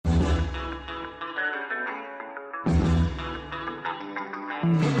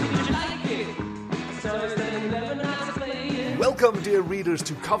Welcome, dear readers,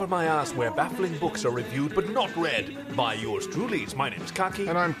 to Cover My Ass, where baffling books are reviewed but not read by yours truly. My name's Kaki.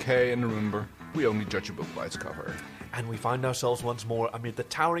 And I'm Kay, and remember, we only judge a book by its cover. And we find ourselves once more amid the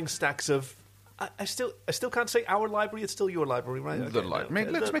towering stacks of... I still can't say our library, it's still your library, right? Okay, The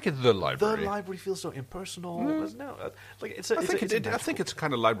library. Let's make it the library. The library feels so impersonal. No, like it's I think it's a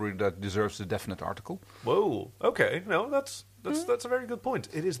kind of library that deserves a definite article. Whoa, okay. No, that's a very good point.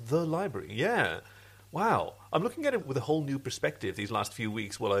 It is the library, yeah. Wow. I'm looking at it with a whole new perspective these last few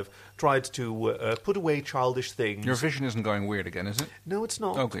weeks while I've tried to put away childish things. Your vision isn't going weird again, is it? No, it's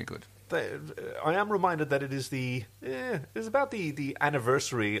not. Okay, good. I am reminded that it is it's about the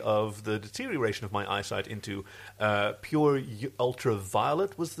anniversary of the deterioration of my eyesight into pure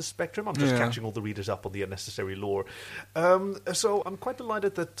ultraviolet was the spectrum. I'm just catching all the readers up on the unnecessary lore. So I'm quite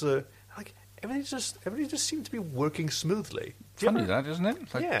delighted that everything just seemed to be working smoothly. Funny that, isn't it?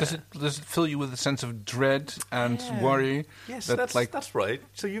 Does it fill you with a sense of dread and worry? Yes, that's right.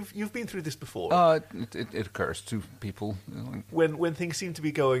 So you've been through this before. It occurs to people. When things seem to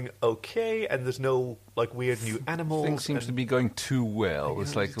be going okay and there's no weird new animals. Things seem to be going too well.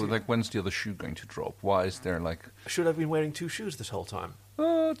 It's like when's the other shoe going to drop? Why is there Should I have been wearing two shoes this whole time?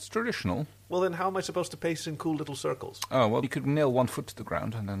 It's traditional. Well, then how am I supposed to pace in cool little circles? Oh, well, you could nail one foot to the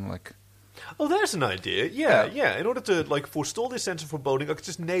ground and then Oh, there's an idea. Yeah. In order to forestall this sense of foreboding, I could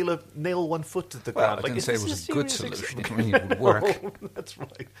just nail one foot to the ground. I didn't say it was a good solution. I mean, it would work. No, that's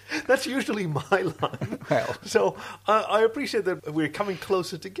right. That's usually my line. Well. So I appreciate that we're coming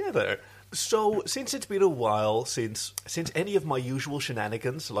closer together. So, since it's been a while since any of my usual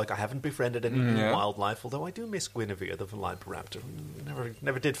shenanigans, I haven't befriended any new wildlife, although I do miss Guinevere, the Velociraptor.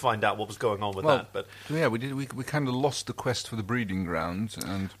 Never did find out what was going on with that. But yeah, we did. We kind of lost the quest for the breeding grounds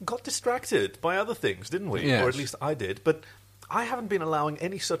and got distracted by other things, didn't we? Yes. Or at least I did. But I haven't been allowing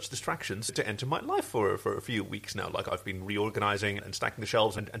any such distractions to enter my life for a few weeks now. I've been reorganizing and stacking the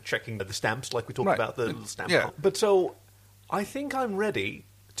shelves and checking the stamps, like we talked about the little stamp. Yeah. But so I think I'm ready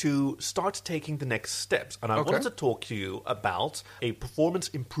to start taking the next steps. And I wanted to talk to you about a performance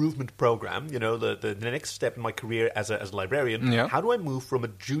improvement program, the next step in my career as a librarian. Yeah. How do I move from a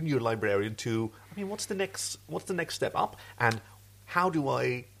junior librarian to, what's the next step up? And how do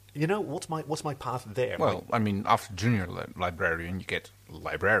I, what's my path there? Well, after junior librarian, you get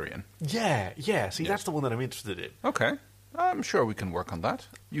librarian. Yeah. See, that's the one that I'm interested in. Okay. I'm sure we can work on that.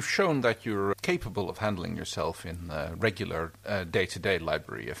 You've shown that you're capable of handling yourself in regular day-to-day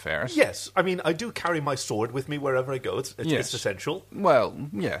library affairs. Yes. I do carry my sword with me wherever I go. It's essential. Well,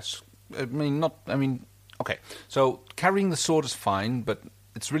 yes. Okay. So carrying the sword is fine, but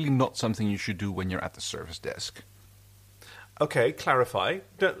it's really not something you should do when you're at the service desk. Okay, clarify.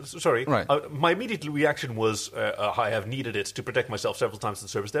 Sorry. Right. My immediate reaction was, I have needed it to protect myself several times at the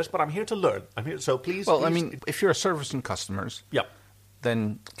service desk, but I'm here to learn. I'm here, so please... Well, please... if you're servicing customers,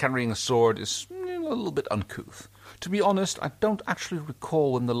 then carrying a sword is a little bit uncouth. To be honest, I don't actually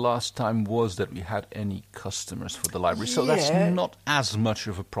recall when the last time was that we had any customers for the library, so that's not as much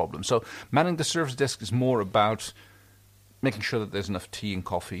of a problem. So manning the service desk is more about making sure that there's enough tea and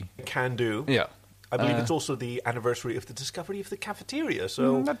coffee. Can do. Yeah. I believe it's also the anniversary of the discovery of the cafeteria,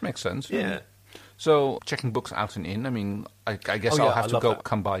 so... that makes sense. Yeah. So, checking books out and in, I guess I'll have to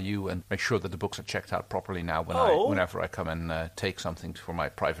come by you and make sure that the books are checked out properly now whenever I come and take something for my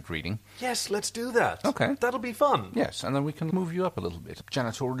private reading. Yes, let's do that. Okay. That'll be fun. Yes, and then we can move you up a little bit.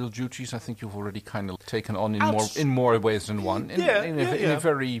 Janitorial duties, I think you've already kind of taken on in more ways than one. In a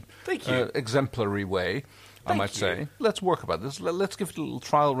very exemplary way, I might say. Let's work about this. Let's give it a little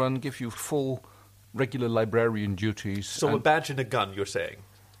trial run, give you full... regular librarian duties. So a badge and a gun, you're saying?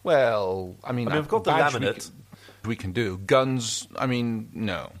 Well, I've got the laminate. We can do. Guns,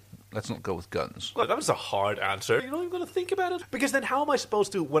 no. Let's not go with guns. Well, that was a hard answer. You're not even going to think about it? Because then how am I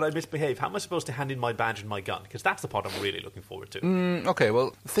supposed to, when I misbehave, how am I supposed to hand in my badge and my gun? Because that's the part I'm really looking forward to. Okay,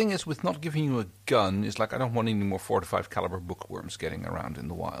 well, the thing is, with not giving you a gun, is I don't want any more 45 caliber bookworms getting around in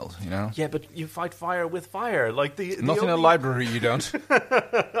the wild, Yeah, but you fight fire with fire. Not in a library, you don't.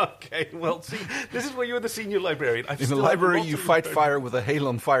 Okay, well, see, this is where you're the senior librarian. In a library, you fight fire with a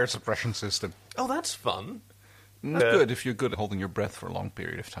Halon fire suppression system. Oh, that's fun. That's good if you're good at holding your breath for a long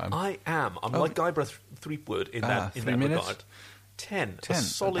period of time. I am. I'm like Guybrush Threepwood in that regard. 10. A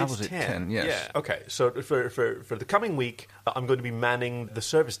solid 10. Yes. Yeah. Okay. So for the coming week, I'm going to be manning the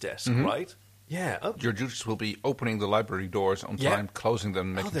service desk, right? Yeah. Oh. Your duties will be opening the library doors on time, closing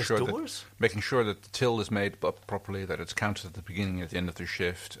them, making sure that the till is made up properly, that it's counted at the beginning and at the end of the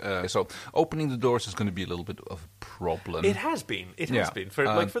shift. So opening the doors is going to be a little bit of a problem. It has been.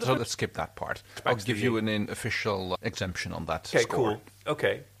 So let's skip that part. I'll give you an official exemption on that. Okay, score. cool.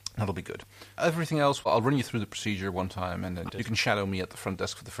 Okay. That'll be good. Everything else, I'll run you through the procedure one time, and then you can shadow me at the front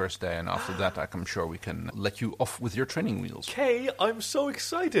desk for the first day, and after that, I'm sure we can let you off with your training wheels. Okay, I'm so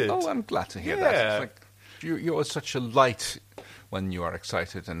excited. Oh, I'm glad to hear that. It's like, you're such a light when you are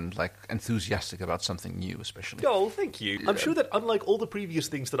excited and like enthusiastic about something new, especially. Oh, thank you. I'm sure that unlike all the previous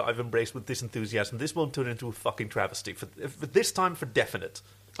things that I've embraced with this enthusiasm, this won't turn into a fucking travesty. For this time, for definite.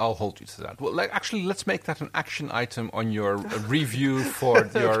 I'll hold you to that. Well, actually, let's make that an action item on your review for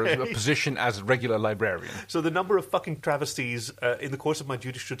your position as a regular librarian. So the number of fucking travesties in the course of my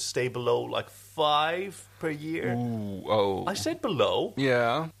duty should stay below, 5 per year. Ooh, oh. I said below.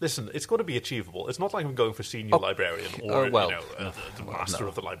 Yeah. Listen, it's got to be achievable. It's not like I'm going for senior librarian or the master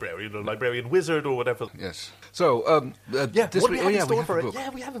of the librarian or librarian wizard or whatever. Yes. So, this week, we have a book. Yeah,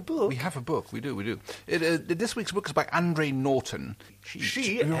 we have a book. We have a book. We do. This week's book is by Andre Norton.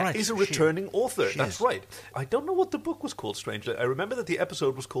 She is a returning author. That's right. I don't know what the book was called, strangely. I remember that the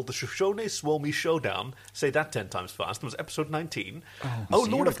episode was called The Shoshone Suomi Showdown. Say that 10 times fast. It was episode 19. Oh,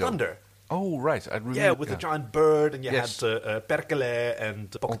 Lord of Thunder. Oh, right. I remember. Yeah, with the giant bird, and you had Perkele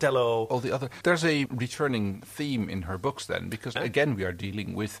and Pocatello. All the other. There's a returning theme in her books then, because again we are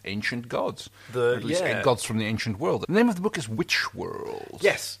dealing with ancient gods. At least gods from the ancient world. The name of the book is Witch World.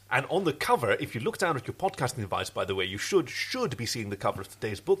 Yes, and on the cover, if you look down at your podcasting device, by the way, you should be seeing the cover of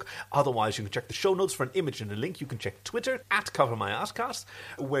today's book. Otherwise, you can check the show notes for an image and a link. You can check Twitter at CoverMyAssCast,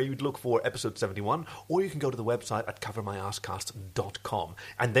 where you'd look for episode 71, or you can go to the website at CoverMyAssCast.com,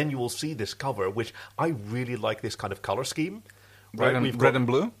 and then you will see this cover, which I really like this kind of color scheme. Red and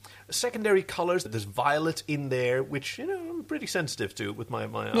blue? Secondary colors. There's violet in there, which I'm pretty sensitive to with my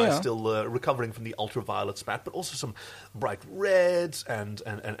eyes still recovering from the ultraviolet spat, but also some bright reds and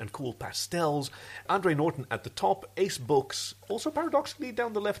cool pastels. Andre Norton at the top, Ace Books. Also, paradoxically,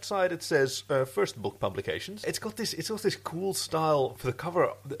 down the left side it says First Book Publications. It's got this cool style for the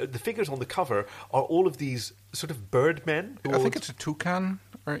cover. The figures on the cover are all of these sort of bird men. I think it's a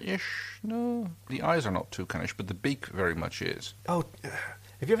toucan-ish. No, the eyes are not toucanish, but the beak very much is. Oh,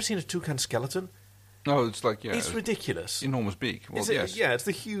 have you ever seen a toucan skeleton? No, it's like, it's ridiculous. Enormous beak. Well, yes. It's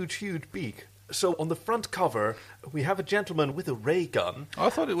the huge beak. So on the front cover, we have a gentleman with a ray gun. I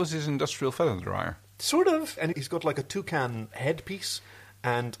thought it was his industrial feather dryer. Sort of. And he's got like a toucan headpiece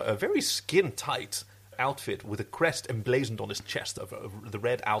and a very skin-tight outfit with a crest emblazoned on his chest of the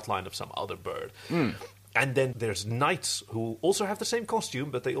red outline of some other bird. And then there's knights who also have the same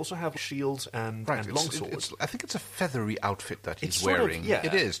costume, but they also have shields and longswords. I think it's a feathery outfit that he's wearing.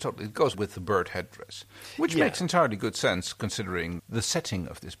 It is, totally. It goes with the bird headdress, which makes entirely good sense considering the setting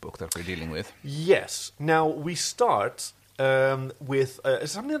of this book that we're dealing with. Yes. Now, we start with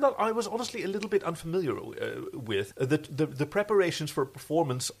something that I was honestly a little bit unfamiliar with. The preparations for a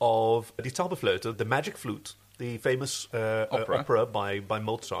performance of Die Zauberflöte, the Magic Flute, the famous opera by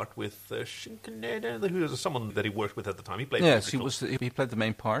Mozart with Schikaneder, who was someone that he worked with at the time. He played he played the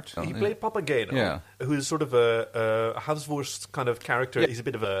main part. He played Papageno, who is sort of a Hanswurst kind of character. He's a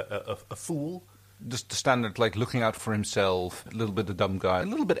bit of a fool. Just the standard, like, looking out for himself, a little bit a dumb guy, a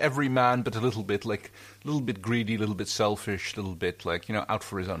little bit everyman, but a little bit greedy, a little bit selfish, a little bit, out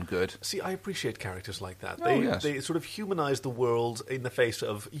for his own good. See, I appreciate characters like that. They sort of humanize the world in the face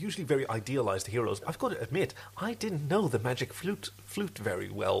of usually very idealized heroes. I've got to admit, I didn't know the Magic Flute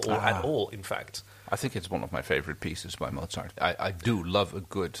very well, or at all, in fact. I think it's one of my favorite pieces by Mozart. I do love a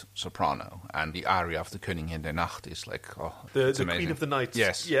good soprano, and the aria of the Königin der Nacht is like, the Queen of the Night.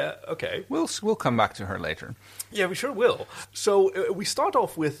 Yes. Yeah, okay. We'll come back to her later. Yeah, we sure will. So we start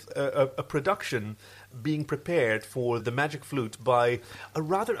off with a production being prepared for the Magic Flute by a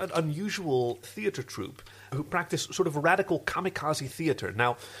rather unusual theatre troupe who practice sort of radical kamikaze theatre.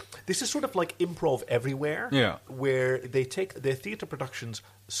 Now, this is sort of like Improv Everywhere, where they take their theatre productions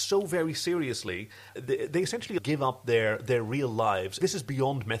so very seriously, they essentially give up their real lives. This is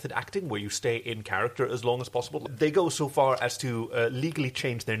beyond method acting, where you stay in character as long as possible. They go so far as to legally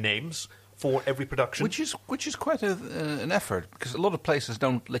change their names for every production. Which is quite an effort, because a lot of places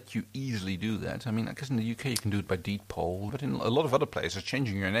don't let you easily do that. I mean, I guess in the UK you can do it by deed poll, but in a lot of other places,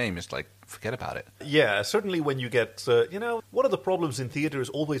 changing your name is like, forget about it. Yeah, certainly when you get, one of the problems in theatre is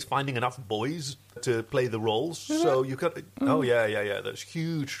always finding enough boys to play the roles. Yeah. So you got, there's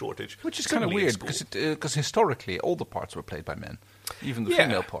huge shortage. Which is kind of weird, because historically all the parts were played by men, even the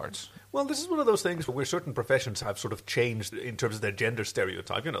female parts. Well, this is one of those things where certain professions have sort of changed in terms of their gender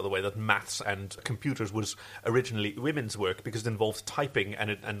stereotype. You know, the way that maths and computers was originally women's work because it involved typing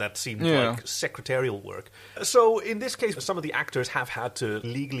and that seemed like secretarial work. So in this case, some of the actors have had to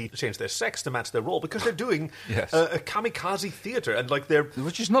legally change their sex to match their role because they're doing a kamikaze theatre, and like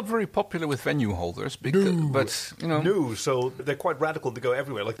which is not very popular with venue holders. But you know, no. So they're quite radical. They go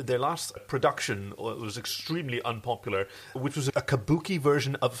everywhere. Like their last production was extremely unpopular, which was a kabuki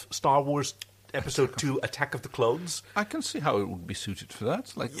version of Star Wars Episode 2, Attack of the Clones. I can see how it would be suited for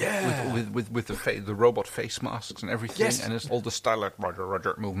that. Like with the robot face masks and everything, and it's all the stylish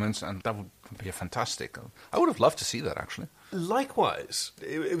Roger movements, and that would be a fantastic. I would have loved to see that, actually. Likewise,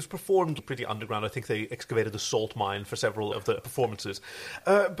 it was performed pretty underground. I think they excavated a salt mine for several of the performances.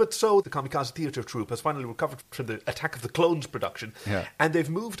 But so the Kamikaze Theatre Troupe has finally recovered from the Attack of the Clones production, and they've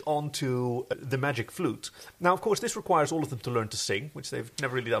moved on to the Magic Flute. Now, of course, this requires all of them to learn to sing, which they've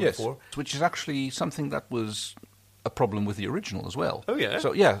never really done before. Which is actually something that was a problem with the original as well. Oh, yeah?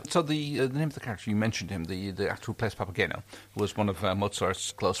 So the name of the character, you mentioned him, the actor who plays Papageno, was one of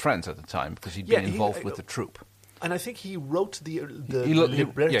Mozart's close friends at the time, because he'd been involved with the troupe. And I think he wrote the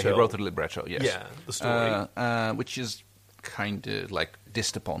libretto. Yeah, he wrote the libretto, yes. Yeah, the story. Which is kind of like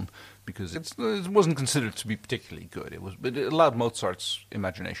dissed upon, because it wasn't considered to be particularly good. But it allowed Mozart's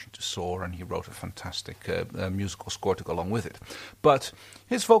imagination to soar, and he wrote a fantastic musical score to go along with it. But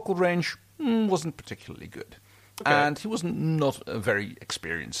his vocal range wasn't particularly good. Okay. And he was not a very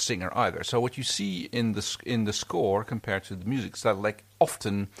experienced singer either. So what you see in the score compared to the music is that, like,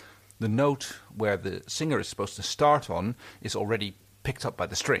 often the note where the singer is supposed to start on is already picked up by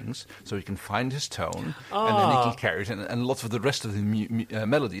the strings, so he can find his tone, and then he can carry it. And a lot of the rest of the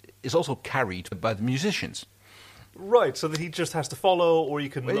melody is also carried by the musicians. Right, so that he just has to follow, or you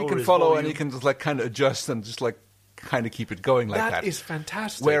can lower his volume. Follow, and he can just like kind of adjust and just like kind of keep it going like that. That is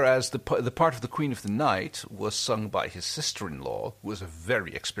fantastic. Whereas the part of the Queen of the Night was sung by his sister-in-law, who was a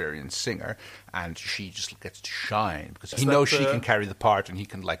very experienced singer, and she just gets to shine because he knows she can carry the part, and he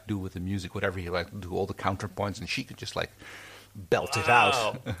can like do with the music whatever he like, do all the counterpoints, and she could just like belt it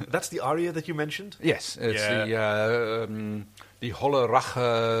out. That's the aria that you mentioned? Yes, it's the Holle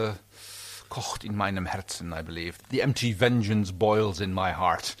Rache kocht in meinem Herzen, I believe. The empty vengeance boils in my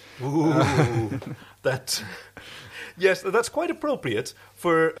heart. Ooh, that... Yes, that's quite appropriate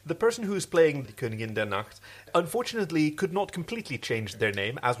for the person who's playing the Königin der Nacht. Unfortunately, could not completely change their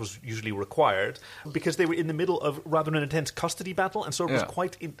name, as was usually required, because they were in the middle of rather an intense custody battle, and so it was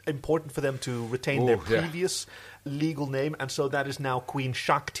quite important for them to retain their previous legal name, and so that is now Queen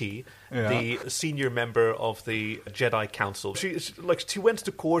Shakti, the senior member of the Jedi Council. She went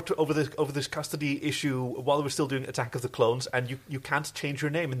to court over this custody issue while they were still doing Attack of the Clones, and you can't change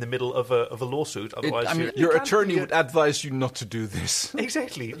your name in the middle of a lawsuit. Otherwise, your attorney would advise you not to do this.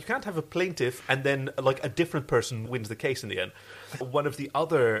 Exactly. You can't have a plaintiff and then like a different person wins the case in the end. One of the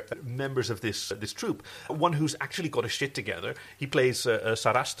other members of this troupe, one who's actually got his shit together, he plays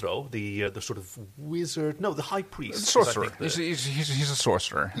Sarastro, the sort of wizard, the high priest. Sorcerer. He's a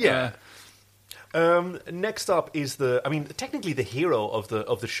sorcerer. Yeah. Next up is technically the hero of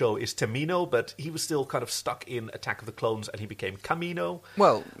the show is Tamino, but he was still kind of stuck in Attack of the Clones, and he became Camino.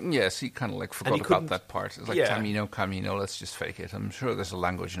 Well, yes, he kind of like forgot about that part. It's like Tamino, let's just fake it. I'm sure there's a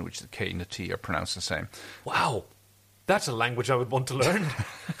language in which the K and the T are pronounced the same. Wow, that's a language I would want to learn.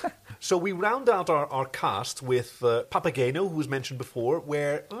 So we round out our cast with Papageno, who was mentioned before,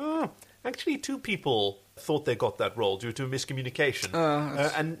 where actually two people thought they got that role due to miscommunication,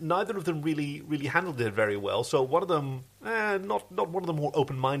 and neither of them really handled it very well. So one of them, not one of the more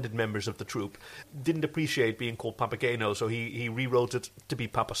open-minded members of the troupe, didn't appreciate being called Papageno, so he rewrote it to be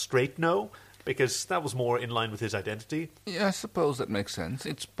Papa Straightno, because that was more in line with his identity. Yeah, I suppose that makes sense.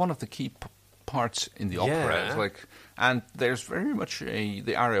 It's one of the key parts in the opera. It's and there's very much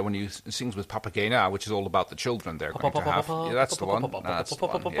the aria when he sings with Papagena, which is all about the children they're going to have. Yeah, that's the one. That's the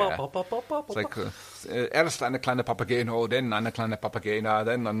one, yeah. It's like erst eine kleine Papageno, then eine kleine Papagena,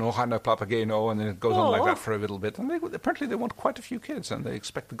 then noch eine Papageno, and then it goes on like that for a little bit. And apparently they want quite a few kids, and they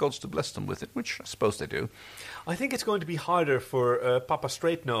expect the gods to bless them with it, which I suppose they do. I think it's going to be harder for Papa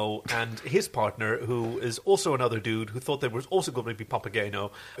Straightno and his partner, who is also another dude who thought there was also going to be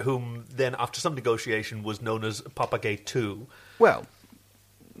Papageno, whom then, after some negotiation, was known as Papagay 2. Well,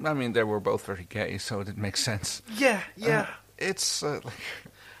 I mean, they were both very gay, so it makes sense. Yeah. It's...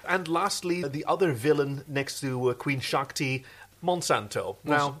 And lastly, the other villain next to Queen Shakti, Monsanto.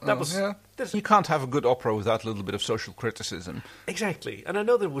 Now, that was... You can't have a good opera without a little bit of social criticism. Exactly. And I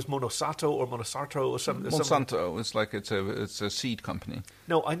know there was Monosarto or something. Monsanto is like it's a seed company.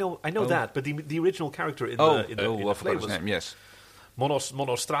 No, I know that, but the original character in the play was... name, yes.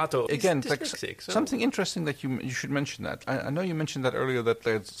 Monostrato Again, is dyslexic. Something interesting that you should mention that. I know you mentioned that earlier, that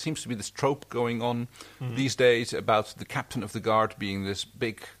there seems to be this trope going on these days about the captain of the guard being this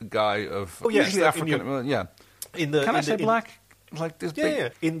big guy of usually African. Can I say black? Like this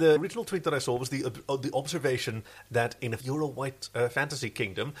big... In the original tweet that I saw was the observation that in a Euro white fantasy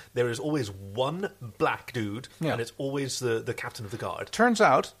kingdom, there is always one black dude, and it's always the captain of the guard. Turns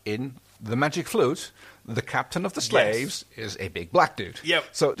out, in The Magic Flute, the captain of the slaves is a big black dude. Yep.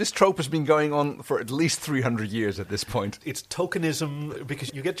 So this trope has been going on for at least 300 years at this point. It's tokenism,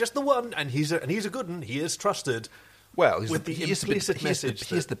 because you get just the one, and he's a good one. He is trusted. Well, with the implicit message.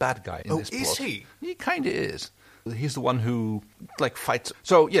 He is the bad guy in this plot. Oh, is he? He kind of is. He's the one who, fights.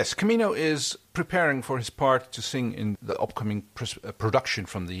 So, yes, Camino is preparing for his part to sing in the upcoming production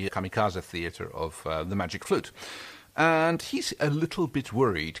from the Kamikaze Theatre of The Magic Flute. And he's a little bit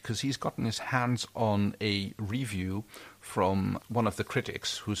worried because he's gotten his hands on a review from one of the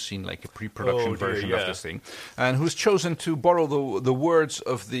critics who's seen a pre-production version of this thing, and who's chosen to borrow the words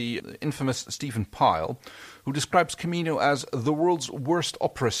of the infamous Stephen Pyle, who describes Camino as the world's worst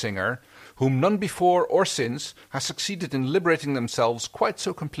opera singer, whom none before or since has succeeded in liberating themselves quite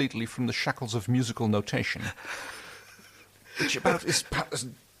so completely from the shackles of musical notation. Which is about as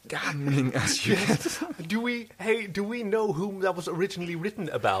damning as you get. Do we know whom that was originally written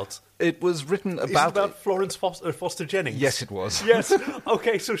about? It was written about... Is it about Florence Foster Jennings? Yes, it was. Yes.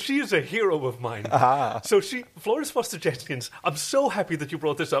 Okay, so she is a hero of mine. Ah. So Florence Foster Jenkins, I'm so happy that you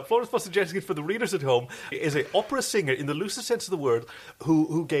brought this up. Florence Foster Jenkins, for the readers at home, is an opera singer in the loosest sense of the word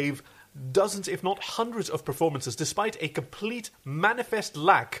who gave dozens, if not hundreds, of performances, despite a complete manifest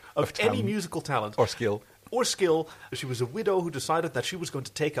lack of any musical talent. Or skill. She was a widow who decided that she was going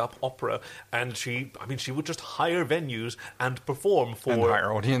to take up opera, and she would just hire venues and perform for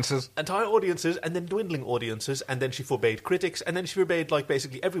entire audiences, and then dwindling audiences, and then she forbade critics, and then she forbade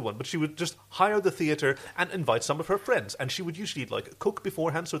basically everyone. But she would just hire the theatre and invite some of her friends, and she would usually cook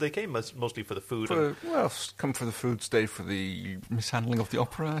beforehand, so they came mostly for the food. Come for the food, stay for the mishandling of the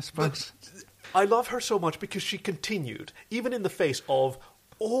opera, I suppose. But I love her so much because she continued, even in the face of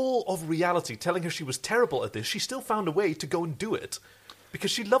all of reality telling her she was terrible at this, she still found a way to go and do it because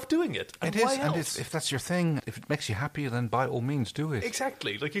she loved doing it. And why else? And if that's your thing, if it makes you happy, then by all means do it.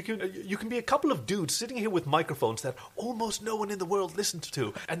 Exactly. You can be a couple of dudes sitting here with microphones that almost no one in the world listens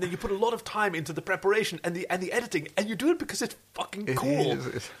to, and then you put a lot of time into the preparation and the editing, and you do it because it's fucking cool.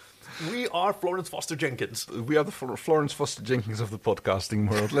 We are Florence Foster Jenkins. We are the Florence Foster Jenkins of the podcasting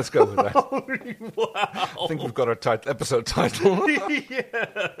world. Let's go with that. Wow. I think we've got our episode title.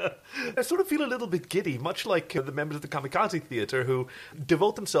 Yeah. I sort of feel a little bit giddy, much like the members of the Kamikaze Theatre who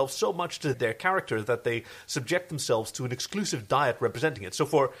devote themselves so much to their character that they subject themselves to an exclusive diet representing it. So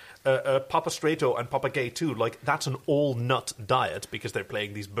for Papa Strato and Papa Gay too, that's an all-nut diet because they're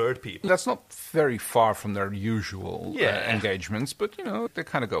playing these bird people. That's not very far from their usual engagements, but, they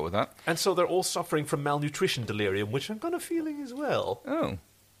kind of go with that. And so they're all suffering from malnutrition delirium, which I'm kind of feeling as well. Oh.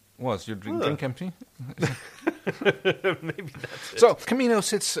 Was your drink empty? Maybe that's it. So, Camino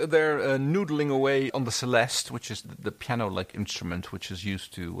sits there noodling away on the Celeste, which is the piano-like instrument which is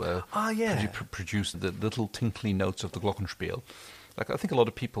used to produce the little tinkly notes of the Glockenspiel. I think a lot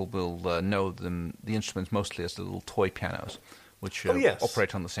of people will know the instruments mostly as the little toy pianos, which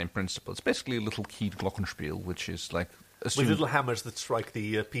operate on the same principle. It's basically a little keyed Glockenspiel, which is with little hammers that strike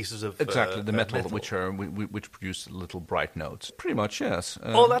the pieces of the metal. which produce little bright notes. Pretty much, yes.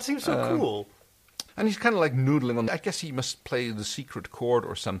 That seems so cool. And he's kind of noodling on. I guess he must play the secret chord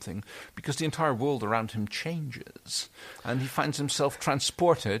or something because the entire world around him changes, and he finds himself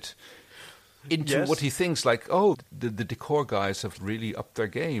transported into what he thinks the decor guys have really upped their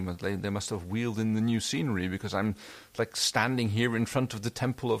game. They must have wheeled in the new scenery because I'm standing here in front of the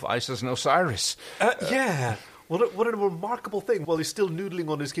temple of Isis and Osiris. Yeah. What a remarkable thing. While he's still noodling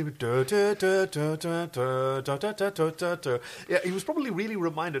on his keyboard. Yeah, he was probably really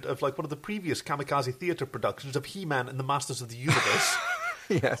reminded of one of the previous Kamikaze Theatre productions of He-Man and the Masters of the Universe.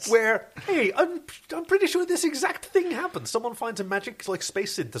 Yes. Where, hey, I'm pretty sure this exact thing happens. Someone finds a magic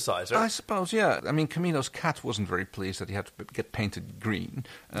space synthesizer. I suppose, yeah. I mean, Camino's cat wasn't very pleased that he had to get painted green.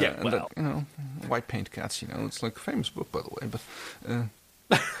 White paint cats, it's a famous book, by the way, but...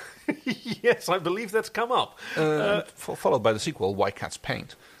 Yes, I believe that's come up. Followed by the sequel, White Cats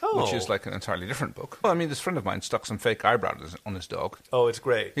Paint, which is an entirely different book. Well, I mean, this friend of mine stuck some fake eyebrows on his dog. Oh, it's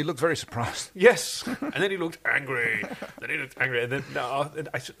great. He looked very surprised. Yes, and then he looked angry. And then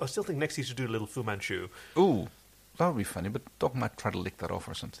I still think next he should do a little Fu Manchu. Ooh. That would be funny, but dog might try to lick that off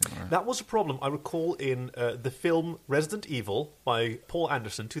or something. Or... That was a problem I recall in the film Resident Evil by Paul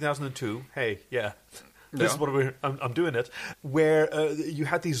Anderson, 2002. Hey, yeah. this is what I'm doing it, where you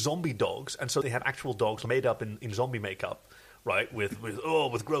had these zombie dogs, and so they had actual dogs made up in zombie makeup. Right, with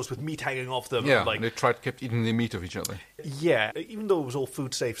meat hanging off them. Yeah, and they kept eating the meat of each other. Yeah, even though it was all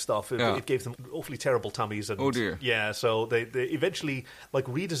food safe stuff, it gave them awfully terrible tummies. And, oh dear. Yeah, so they eventually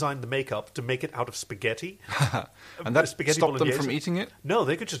redesigned the makeup to make it out of spaghetti. And that stopped them from eating it? No,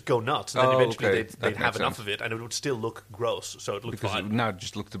 they could just go nuts, and then eventually they'd have enough of it, and it would still look gross. So it looked fine. Now it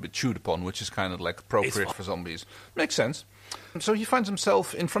just looked a bit chewed upon, which is kind of like appropriate for zombies. Makes sense. So he finds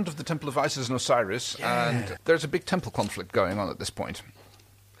himself in front of the Temple of Isis and Osiris, and there's a big temple conflict going on at this point.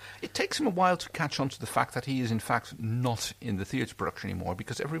 It takes him a while to catch on to the fact that he is in fact not in the theatre production anymore,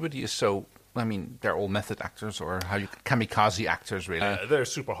 because everybody is so... I mean, they're all method actors, or kamikaze actors, really. They're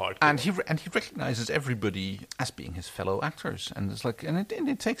super hardcore. And he recognizes everybody as being his fellow actors, and it's like, and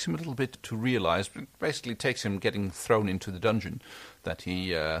it takes him a little bit to realize. But basically, it takes him getting thrown into the dungeon that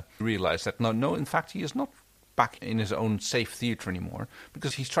he realized that no, in fact, he is not back in his own safe theatre anymore,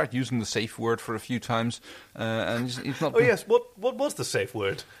 because he's tried using the safe word for a few times, and he's not... Oh yes, what was the safe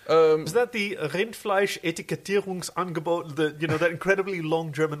word? Is that the Rindfleisch-Etikettierungsangebot, that incredibly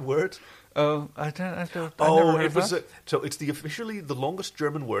long German word? I never heard that. So it's officially the longest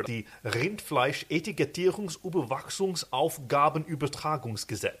German word, the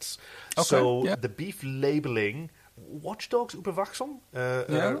Rindfleisch-Etikettierungsüberwachungsaufgabenübertragungsgesetz. The beef labeling... Watchdogs-Überwachung?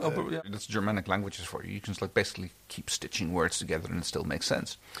 That's Germanic languages for you. You can just basically keep stitching words together and it still makes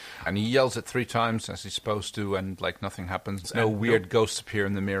sense. And he yells it 3 times as he's supposed to, and nothing happens. No weird ghosts appear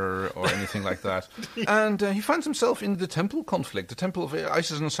in the mirror or anything like that. And he finds himself in the temple conflict, the temple of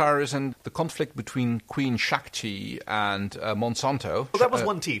Isis and Osiris, and the conflict between Queen Shakti and Monsanto. Well, that was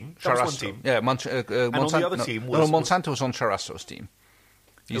one team. Yeah, and on the other team was... No, Monsanto was on Charastro's team.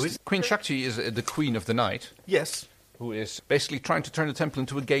 Queen Shakti is the queen of the night. Yes. Who is basically trying to turn the temple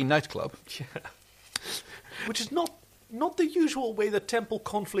into a gay nightclub. Yeah. Which is not the usual way that temple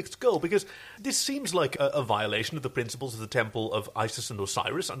conflicts go, because this seems like a violation of the principles of the temple of Isis and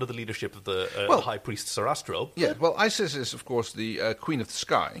Osiris under the leadership of the high priest Sarastro. Yeah, well, Isis is, of course, the queen of the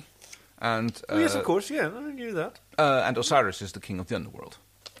sky. And yes, of course, yeah, I knew that. And Osiris is the king of the underworld.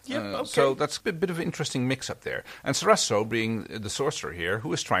 Okay. So that's a bit of an interesting mix-up there. And Sarastro being the sorcerer here,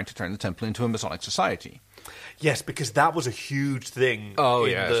 who is trying to turn the temple into a Masonic society. Yes, because that was a huge thing.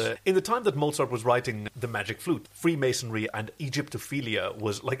 In the time that Mozart was writing The Magic Flute, Freemasonry and Egyptophilia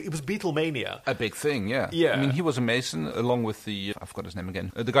was it was Beatlemania. A big thing, yeah. Yeah. I mean, he was a Mason along with I forgot his name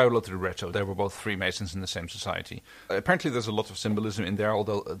again, the guy who wrote the libretto. They were both Freemasons in the same society. Apparently there's a lot of symbolism in there,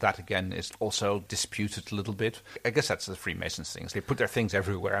 although that again is also disputed a little bit. I guess that's the Freemasons things. They put their things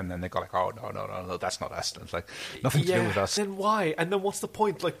everywhere and then they go oh, no, that's not us. And it's nothing to do with us. Then why? And then what's the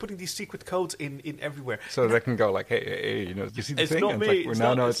point? Putting these secret codes in everywhere. So they can go hey, you see the it's thing? Not me. It's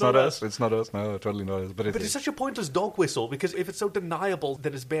not us. It's not us. No, totally not us. But it's such a pointless dog whistle, because if it's so deniable,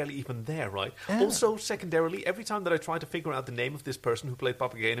 then it's barely even there, right? Yeah. Also, secondarily, every time that I try to figure out the name of this person who played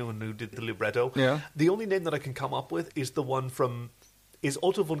Papageno and who did the libretto, the only name that I can come up with is the one from... is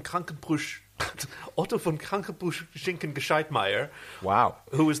Otto von Krankenbusch Schinken-Gescheitmeier. Wow.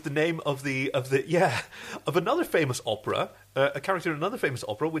 Who is the name of another famous opera, a character in another famous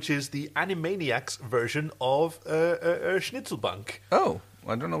opera, which is the Animaniacs version of Schnitzelbank. Oh,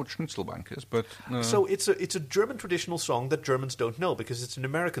 I don't know what Schnitzelbank is, but... So it's a German traditional song that Germans don't know, because it's an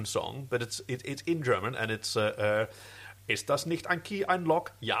American song, but it's in German, and it's... Ist das nicht ein Key, ein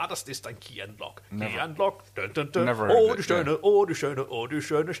Lock? Ja, das ist ein Key, ein Lock. Key, ein Lock. Dun, dun, dun. Never heard du schöne, oh, du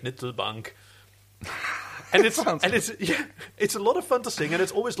schöne Schnitzelbank. And it's a lot of fun to sing, and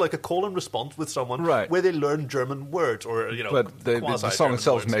it's always like a call and response with someone where they learn German words, or But the song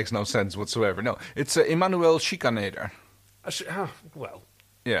itself makes no sense whatsoever. No, it's Emanuel Schikaneder. Well...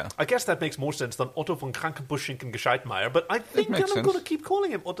 Yeah. I guess that makes more sense than Otto von Krankenbusch-Schinken-Gescheitmeier, but I think I'm going to keep calling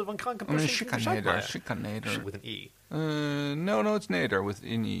him Otto von Krankenbusch-Schinken-Gescheitmeier. Schikaneder. With an E. No, it's Neder with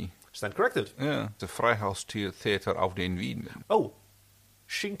an E. Stand corrected. Yeah. The Freihaustheater auf den Wien. Oh.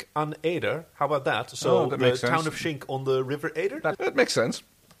 Schink an Eder. How about that? So the town of Schink on the River Eder? That makes sense.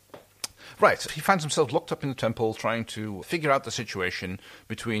 Right. He finds himself locked up in the temple trying to figure out the situation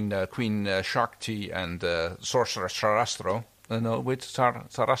between Queen Shakti and Sorcerer Sarastro.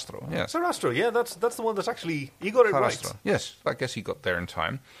 Sarastro, yes. Sarastro, yeah, that's the one that's actually... He got it Sarastro. Right. Yes, I guess he got there in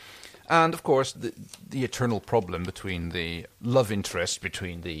time. And, of course, the eternal problem between the love interest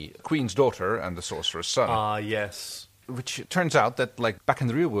between the queen's daughter and the sorcerer's son. Ah, yes. Which turns out that, back in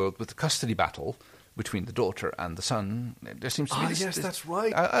the real world, with the custody battle, between the daughter and the son. There seems to be this. Yes, that's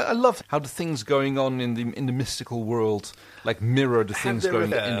right. I love how the things going on in the mystical world like mirror the things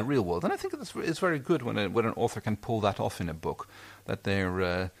going in the real world, and I think it's very good when an author can pull that off in a book. That they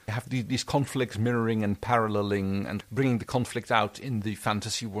have these conflicts mirroring and paralleling and bringing the conflict out in the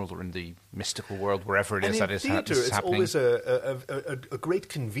fantasy world or in the mystical world, wherever it is that is happening. It's always a great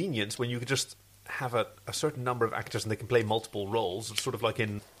convenience when you could just have a certain number of actors and they can play multiple roles. It's sort of like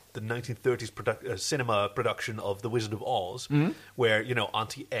in the 1930s cinema production of The Wizard of Oz, where,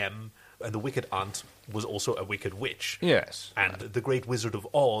 Auntie M and the Wicked Aunt was also a wicked witch. Yes. And the Great Wizard of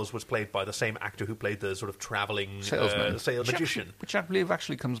Oz was played by the same actor who played the sort of traveling salesman, magician. Which I believe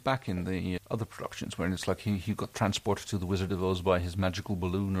actually comes back in the other productions, where it's like he got transported to the Wizard of Oz by his magical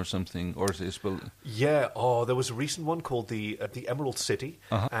balloon or something, or his balloon. Yeah. Oh, there was a recent one called the Emerald City,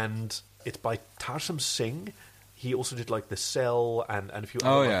 and it's by Tarsem Singh. He also did like The Cell and a few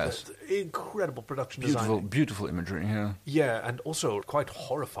other incredible production design. Beautiful imagery, yeah. Yeah, and also quite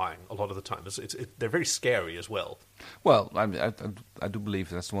horrifying a lot of the time. They're very scary as well. Well, I do believe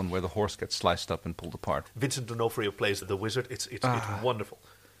that's the one where the horse gets sliced up and pulled apart. Vincent D'Onofrio plays the wizard. It's wonderful.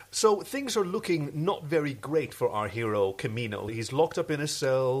 So things are looking not very great for our hero, Camino. He's locked up in a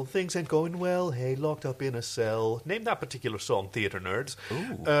cell. Things ain't going well. Hey, locked up in a cell. Name that particular song, theater nerds.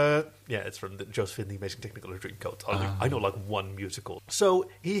 Yeah, it's from Josephine the Amazing Technicolor Dreamcoat. I know like one musical. So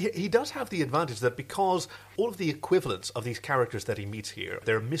he does have the advantage that because all of the equivalents of these characters that he meets here,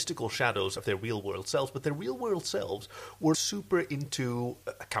 they're mystical shadows of their real-world selves, but their real-world selves were super into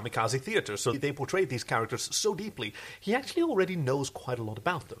kamikaze theater. So they portrayed these characters so deeply, he actually already knows quite a lot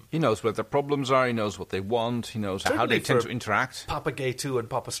about them. He knows what their problems are, he knows what they want, he knows how they tend to interact. Papa Gay 2 and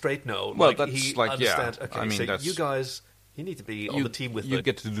Papa Straight No. Well, he understands, okay, I mean, so you guys... You need to be on the team with you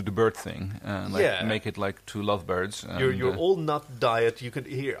get to do the bird thing, make it like two lovebirds. You're all nut diet. You can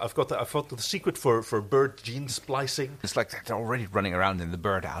I've got the secret for bird gene splicing. It's like they're already running around in the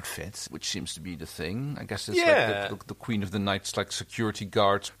bird outfits, which seems to be the thing. I guess it's like the Queen of the Night's like security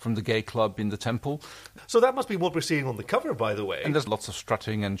guards from the gay club in the temple. So that must be what we're seeing on the cover, by the way. And there's lots of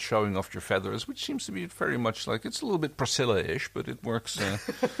strutting and showing off your feathers, which seems to be very much like it's a little bit Priscilla-ish, but it works.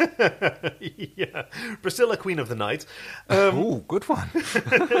 Yeah, Priscilla, Queen of the Night. Good one.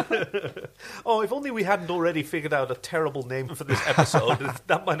 If only we hadn't already figured out a terrible name for this episode.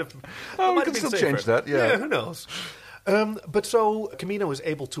 That might have. We can still change that. Yeah, who knows? But so Camino is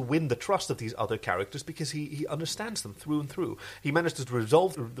able to win the trust of these other characters because he understands them through and through. He manages to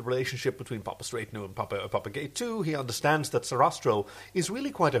resolve the relationship between Papa Straight No and Papa Gay 2. He understands that Sarastro is really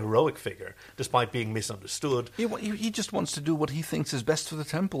quite a heroic figure, despite being misunderstood. He just wants to do what he thinks is best for the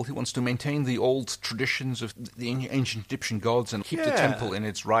temple. He wants to maintain the old traditions of the ancient Egyptian gods and keep the temple in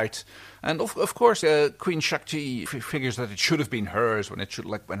its right. And of course, Queen Shakti figures that it should have been hers when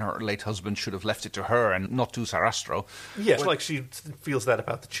her late husband should have left it to her and not to Sarastro. Yes, like she feels that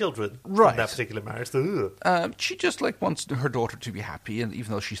about the children from that particular marriage. She just wants her daughter to be happy, and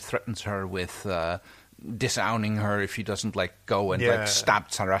even though she threatens her with disowning her if she doesn't go and stab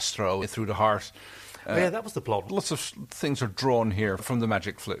Sarastro through the heart. That was the plot. Lots of things are drawn here from the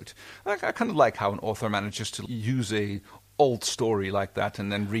magic flute. I kind of like how an author manages to use a old story like that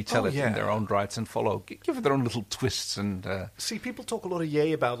and then retell it in their own rights and give it their own little twists and See, people talk a lot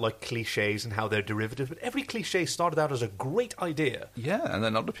of about cliches and how they're derivative, but every cliche started out as a great idea. Yeah, and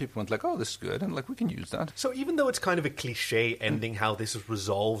then other people went this is good, and we can use that. So even though it's kind of a cliche ending how this is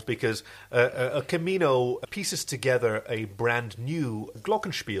resolved, because a Camino pieces together a brand new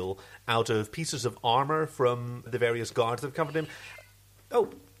glockenspiel out of pieces of armor from the various guards that have come to him.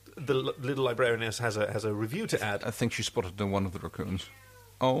 The little librarianess has a review to add. I think she spotted one of the raccoons.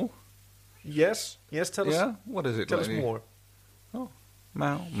 Oh? Yes, tell us. Yeah? What is it, Tell lady? us more. Oh.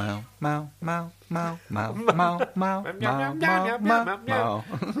 Meow, meow, meow, meow, meow, meow, meow, meow, meow, meow, meow, meow.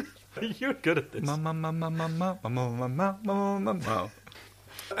 You're good at this. Meow, meow, meow, meow, meow, meow, meow, meow, meow.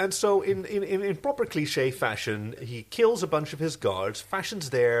 And so in proper cliche fashion, he kills a bunch of his guards,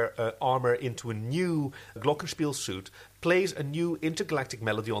 fashions their armor into a new glockenspiel suit, plays a new intergalactic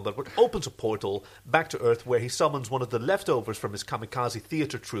melody on that, which opens a portal back to Earth where he summons one of the leftovers from his kamikaze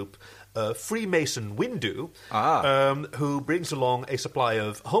theater troupe, Freemason Windu, who brings along a supply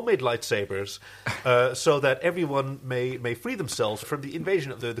of homemade lightsabers so that everyone may free themselves from the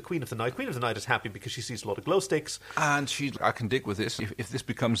invasion of the Queen of the Night. Queen of the Night is happy because she sees a lot of glow sticks. And I can dig with this. If this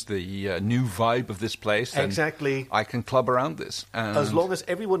becomes the new vibe of this place, then exactly. I can club around this. As long as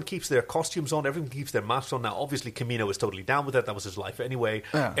everyone keeps their costumes on, everyone keeps their masks on. Now, obviously, Camino is totally totally down with it. That was his life anyway.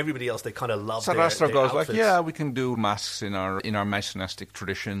 Yeah. Everybody else, they kind of love Sarastro goes outfits. like, yeah, we can do masks in our Masonistic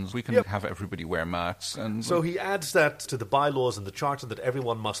traditions. We can have everybody wear masks. And so he adds that to the bylaws and the charter that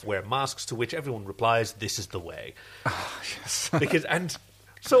everyone must wear masks, to which everyone replies, this is the way. Yes.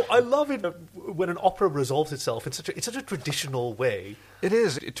 So I love it when an opera resolves itself in such a traditional way. It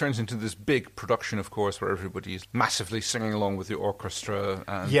is. It turns into this big production, of course, where everybody's massively singing along with the orchestra.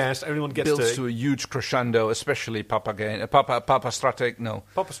 And yes, everyone gets builds to a huge crescendo, especially Papa Stratno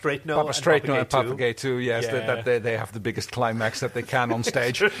and Papagay too. Yes, yeah. They have the biggest climax that they can on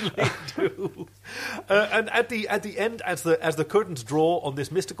stage. Certainly do. And at the end, as the curtains draw on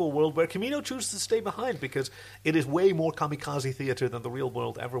this mystical world where Camino chooses to stay behind because it is way more kamikaze theatre than the real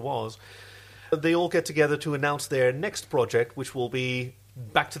world ever was, they all get together to announce their next project, which will be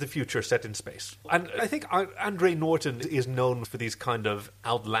Back to the Future set in space. And I think Andre Norton is known for these kind of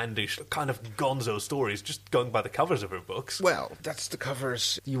outlandish, kind of gonzo stories, just going by the covers of her books. Well, that's the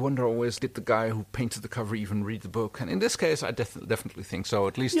covers. You wonder always, did the guy who painted the cover even read the book? And in this case, I definitely think so.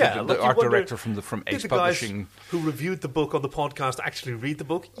 At least the art director from Ace Publishing. Guys who reviewed the book on the podcast actually read the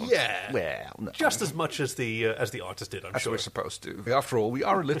book? Yeah. Well, no. Just as much as the artist did, I'm as sure. We're supposed to. After all, we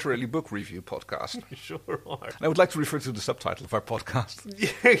are a literary book review podcast. We sure are. And I would like to refer to the subtitle of our podcast.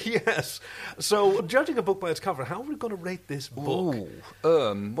 Yes. So, judging a book by its cover, how are we going to rate this book?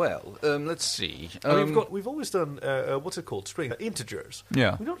 Let's see. We've always done what's it called? String integers.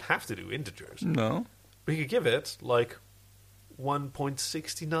 Yeah. We don't have to do integers. No. We could give it like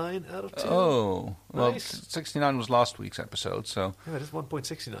 1.69 out of 2. Oh, well, nice. 69 was last week's episode, so yeah, it is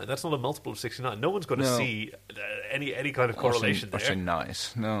 1.69. That's not a multiple of 69. No one's going to see any kind of correlation there. Or say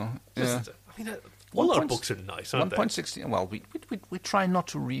nice. No. Just, I mean. All our books are nice, aren't they? 1.16. Well, we try not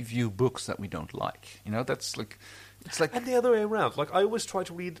to review books that we don't like. You know, that's like it's like. And the other way around. Like I always try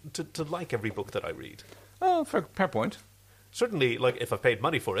to read to like every book that I read. Oh, fair point. Certainly, like if I paid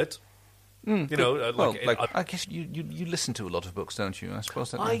money for it. I guess you listen to a lot of books, don't you? I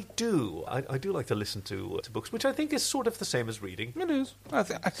suppose that. I do. I do like to listen to books, which I think is sort of the same as reading. It is.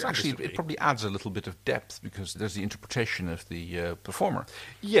 It probably adds a little bit of depth because there's the interpretation of the performer.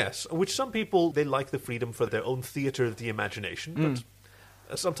 Yes, which some people, they like the freedom for their own theatre of the imagination,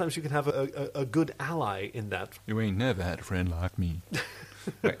 but sometimes you can have a good ally in that. You ain't never had a friend like me.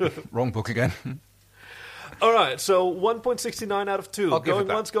 Wait, wrong book again. All right, so 1.69 out of 2. Going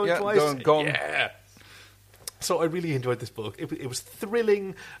once, going twice. Yeah. So I really enjoyed this book. It was thrilling,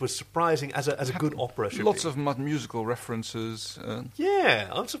 it was surprising, as a good opera should be. Lots of musical references. Yeah,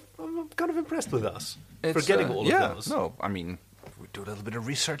 I'm kind of impressed with us for getting all of those. No, I mean, we do a little bit of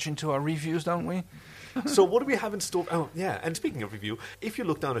research into our reviews, don't we? So what do we have in store? Oh, yeah, and speaking of review, if you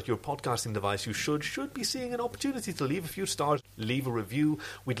look down at your podcasting device, you should be seeing an opportunity to leave a few stars, leave a review.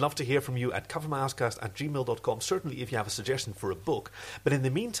 We'd love to hear from you at covermyasscast@gmail.com, certainly if you have a suggestion for a book. But in the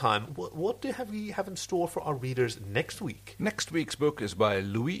meantime, what do we have in store for our readers next week? Next week's book is by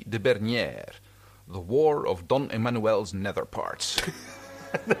Louis de Bernières, The War of Don Emmanuel's Nether Parts.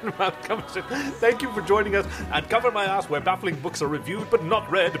 Thank you for joining us at Cover My Ass, where baffling books are reviewed but not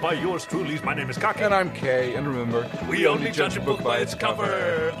read by yours truly. My name is Kaki. And I'm Kay, and remember, we only judge a book by its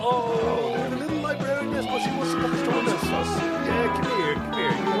cover. Oh, the little librarian, well, she wants to come join us. Yeah, come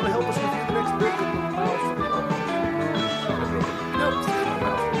here. You want to help us review the next book? No.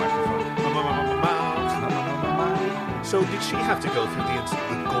 So did she have to go through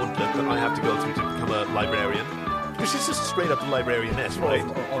the gauntlet that I have to go through to become a librarian? Because she's just straight up the librarianess, right?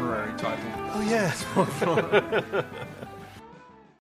 Honorary title. Oh, yes.